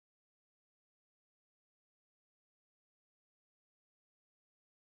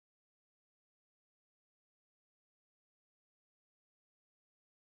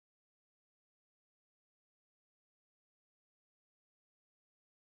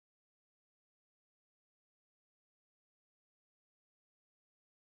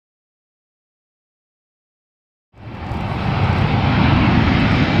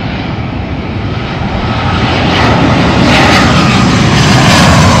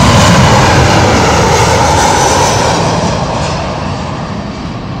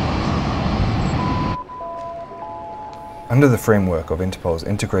Under the framework of Interpol's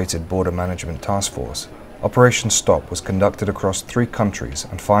Integrated Border Management Task Force, Operation Stop was conducted across 3 countries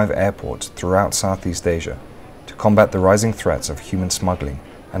and 5 airports throughout Southeast Asia to combat the rising threats of human smuggling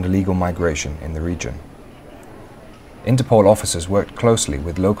and illegal migration in the region. Interpol officers worked closely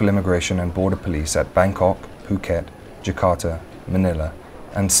with local immigration and border police at Bangkok, Phuket, Jakarta, Manila,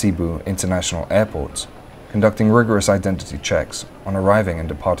 and Cebu international airports, conducting rigorous identity checks on arriving and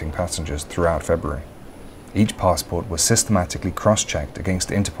departing passengers throughout February. Each passport was systematically cross-checked against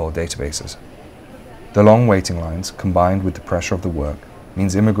Interpol databases. The long waiting lines, combined with the pressure of the work,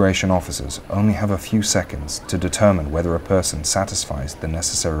 means immigration officers only have a few seconds to determine whether a person satisfies the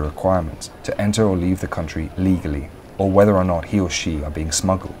necessary requirements to enter or leave the country legally, or whether or not he or she are being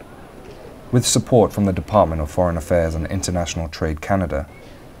smuggled. With support from the Department of Foreign Affairs and International Trade Canada,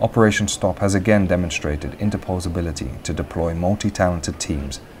 Operation Stop has again demonstrated Interpol's ability to deploy multi-talented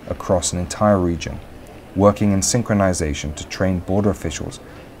teams across an entire region, working in synchronization to train border officials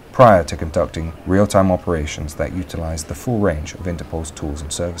prior to conducting real-time operations that utilize the full range of Interpol's tools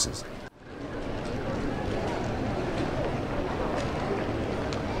and services.